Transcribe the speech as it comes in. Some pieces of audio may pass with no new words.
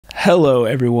Hello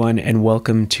everyone and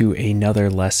welcome to another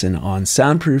lesson on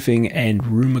soundproofing and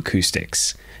room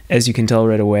acoustics. As you can tell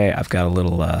right away, I've got a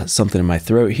little something in my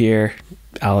throat here,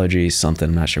 allergies, something,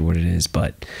 I'm not sure what it is,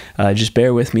 but just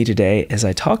bear with me today as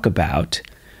I talk about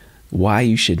why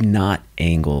you should not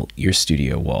angle your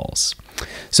studio walls.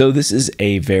 So this is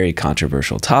a very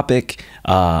controversial topic.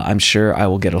 I'm sure I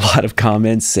will get a lot of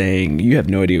comments saying you have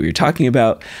no idea what you're talking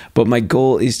about, but my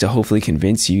goal is to hopefully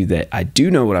convince you that I do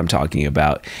know what I'm talking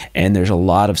about, and there's a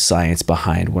lot of science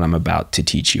behind what I'm about to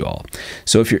teach you all.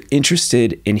 So if you're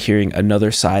interested in hearing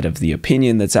another side of the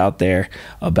opinion that's out there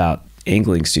about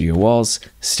angling studio walls,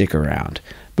 stick around.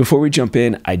 Before we jump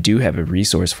in, I do have a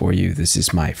resource for you. This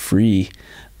is my free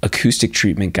acoustic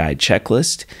treatment guide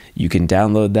checklist. You can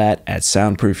download that at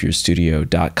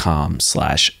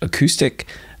soundproofyourstudio.com/acoustic.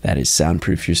 That is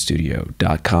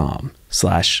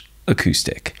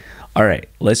soundproofyourstudio.com/acoustic. All right,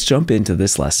 let's jump into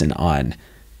this lesson on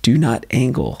do not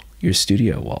angle your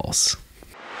studio walls.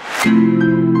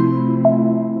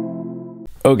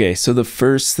 Okay, so the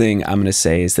first thing I'm going to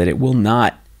say is that it will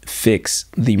not fix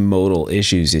the modal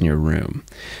issues in your room.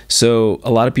 So a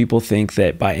lot of people think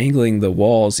that by angling the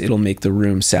walls, it'll make the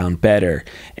room sound better.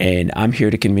 And I'm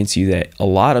here to convince you that a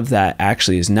lot of that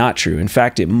actually is not true. In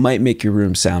fact, it might make your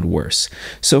room sound worse.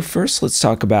 So first, let's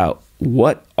talk about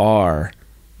what are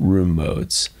room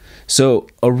modes. So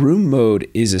a room mode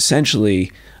is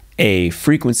essentially a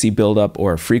frequency buildup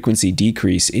or a frequency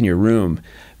decrease in your room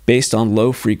based on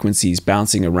low frequencies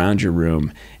bouncing around your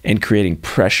room and creating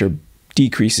pressure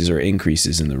decreases or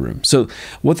increases in the room. So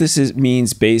what this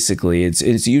means basically, it's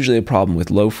usually a problem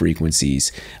with low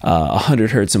frequencies,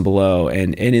 100 hertz and below,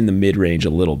 and in the mid-range a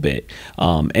little bit.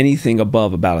 Anything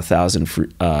above about 1,000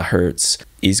 hertz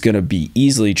is going to be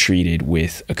easily treated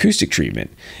with acoustic treatment.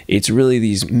 It's really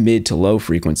these mid to low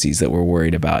frequencies that we're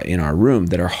worried about in our room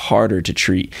that are harder to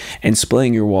treat, and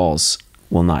splaying your walls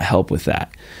will not help with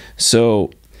that.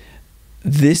 So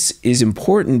this is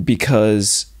important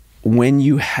because when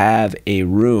you have a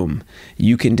room,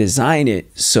 you can design it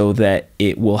so that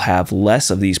it will have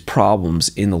less of these problems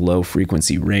in the low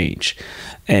frequency range.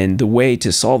 And the way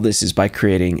to solve this is by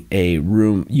creating a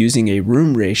room, using a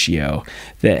room ratio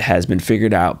that has been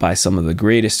figured out by some of the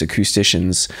greatest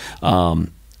acousticians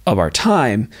of our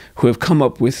time, who have come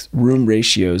up with room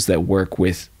ratios that work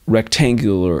with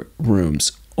rectangular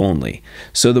rooms only.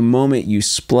 So the moment you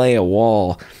splay a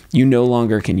wall, you no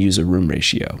longer can use a room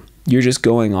ratio. You're just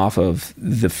going off of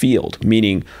the field,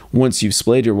 meaning once you've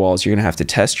splayed your walls, you're going to have to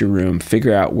test your room,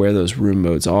 figure out where those room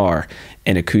modes are,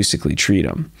 and acoustically treat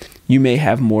them. You may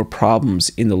have more problems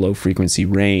in the low frequency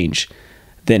range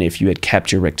than if you had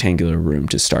kept your rectangular room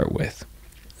to start with.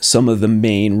 Some of the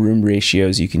main room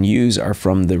ratios you can use are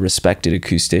from the respected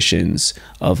acousticians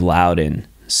of Louden,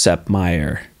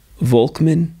 Sepmeyer,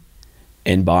 Volkmann,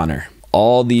 and Bonner.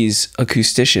 All these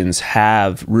acousticians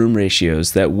have room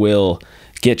ratios that will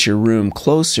get your room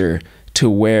closer to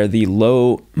where the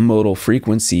low modal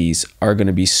frequencies are going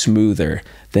to be smoother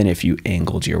than if you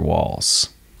angled your walls.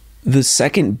 The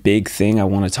second big thing I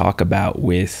want to talk about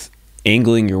with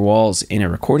angling your walls in a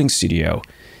recording studio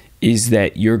is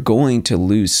that you're going to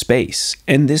lose space.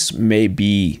 And this may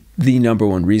be the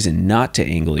 #1 reason not to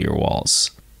angle your walls.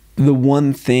 The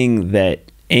one thing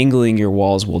that angling your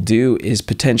walls will do is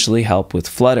potentially help with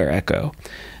flutter echo.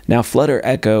 Now, flutter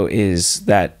echo is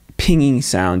that pinging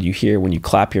sound you hear when you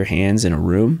clap your hands in a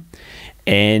room,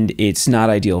 and it's not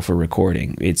ideal for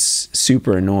recording. It's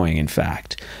super annoying, in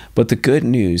fact. But the good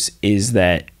news is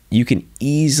that you can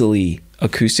easily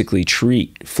acoustically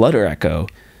treat flutter echo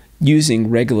using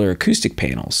regular acoustic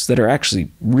panels that are actually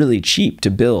really cheap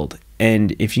to build.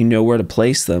 And if you know where to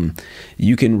place them,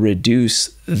 you can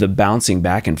reduce the bouncing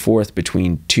back and forth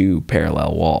between two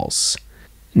parallel walls.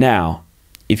 Now,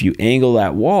 if you angle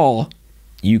that wall,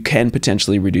 you can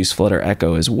potentially reduce flutter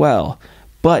echo as well,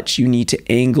 but you need to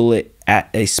angle it at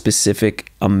a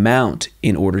specific amount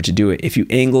in order to do it. If you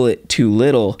angle it too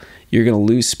little, you're going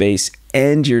to lose space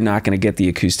and you're not going to get the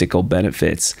acoustical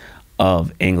benefits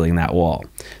of angling that wall.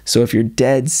 So if you're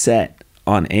dead set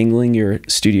on angling your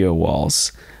studio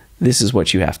walls, this is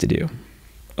what you have to do.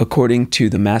 According to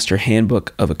the Master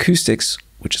Handbook of Acoustics,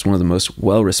 which is one of the most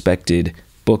well-respected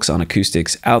books on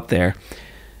acoustics out there,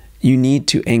 you need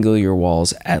to angle your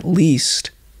walls at least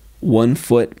 1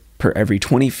 foot per every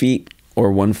 20 feet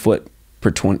or 1 foot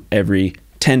per every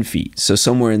 10 feet. So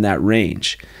somewhere in that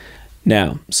range.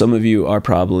 Now, some of you are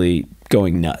probably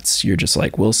going nuts. You're just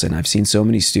like, Wilson, I've seen so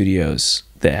many studios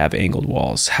that have angled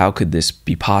walls. How could this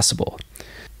be possible?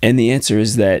 And the answer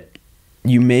is that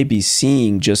you may be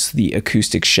seeing just the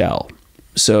acoustic shell.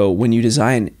 So when you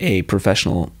design a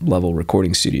professional level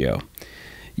recording studio,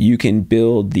 you can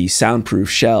build the soundproof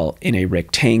shell in a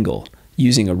rectangle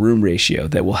using a room ratio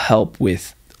that will help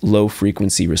with low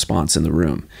frequency response in the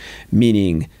room,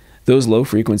 meaning those low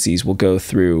frequencies will go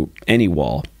through any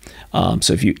wall.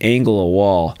 So if you angle a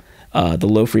wall, the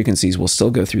low frequencies will still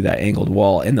go through that angled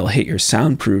wall and they'll hit your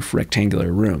soundproof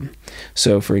rectangular room.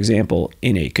 So for example,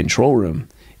 in a control room,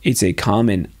 it's a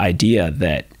common idea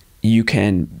that you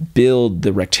can build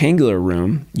the rectangular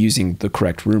room using the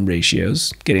correct room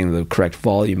ratios, getting the correct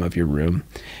volume of your room,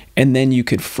 and then you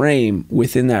could frame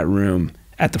within that room,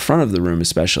 at the front of the room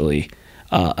especially,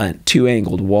 two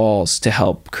angled walls to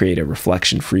help create a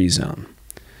reflection-free zone.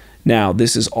 Now,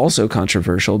 this is also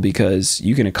controversial because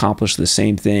you can accomplish the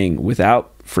same thing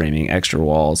without framing extra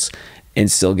walls and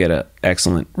still get an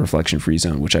excellent reflection-free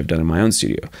zone, which I've done in my own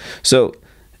studio. So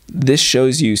this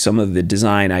shows you some of the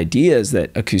design ideas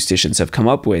that acousticians have come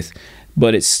up with,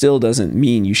 but it still doesn't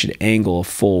mean you should angle a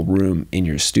full room in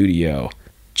your studio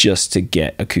just to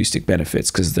get acoustic benefits,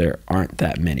 because there aren't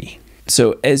that many.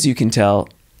 So as you can tell,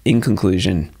 in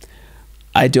conclusion,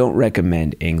 I don't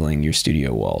recommend angling your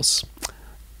studio walls.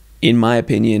 In my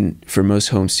opinion, for most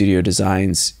home studio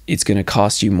designs, it's going to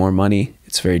cost you more money.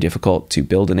 It's very difficult to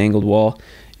build an angled wall.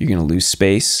 You're going to lose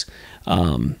space.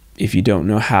 If you don't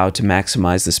know how to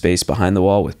maximize the space behind the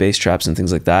wall with bass traps and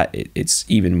things like that, it's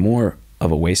even more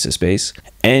of a waste of space.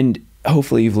 And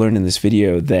hopefully you've learned in this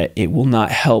video that it will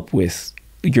not help with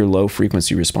your low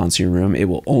frequency response in your room. It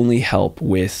will only help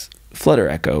with flutter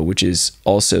echo, which is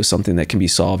also something that can be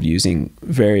solved using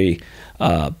very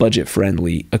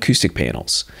budget-friendly acoustic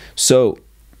panels. So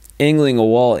angling a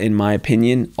wall, in my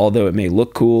opinion, although it may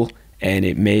look cool and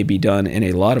it may be done in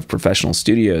a lot of professional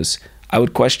studios, I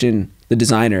would question the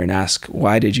designer and ask,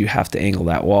 why did you have to angle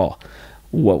that wall?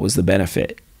 What was the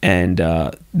benefit? And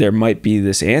there might be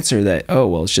this answer that, oh,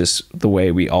 well, it's just the way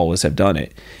we always have done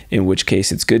it, in which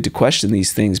case it's good to question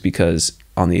these things, because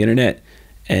on the internet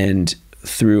and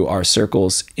through our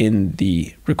circles in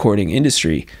the recording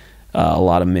industry, a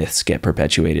lot of myths get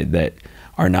perpetuated that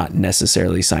are not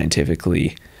necessarily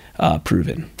scientifically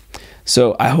proven.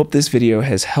 So I hope this video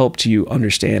has helped you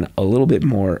understand a little bit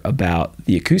more about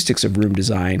the acoustics of room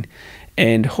design,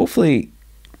 and hopefully,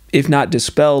 if not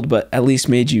dispelled, but at least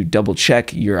made you double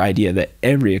check your idea that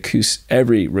every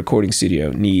recording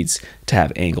studio needs to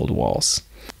have angled walls.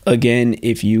 Again,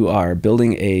 if you are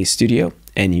building a studio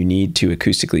and you need to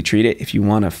acoustically treat it, if you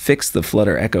want to fix the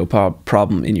flutter echo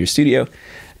problem in your studio,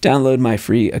 download my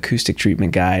free acoustic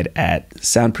treatment guide at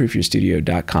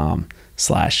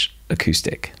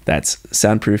soundproofyourstudio.com/acoustic. That's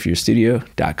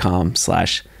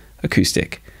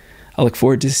soundproofyourstudio.com/acoustic. I look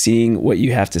forward to seeing what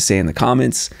you have to say in the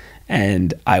comments,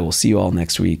 and I will see you all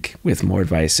next week with more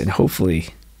advice, and hopefully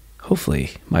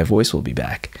my voice will be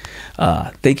back.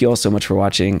 Thank you all so much for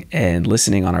watching and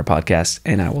listening on our podcast,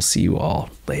 and I will see you all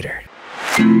later.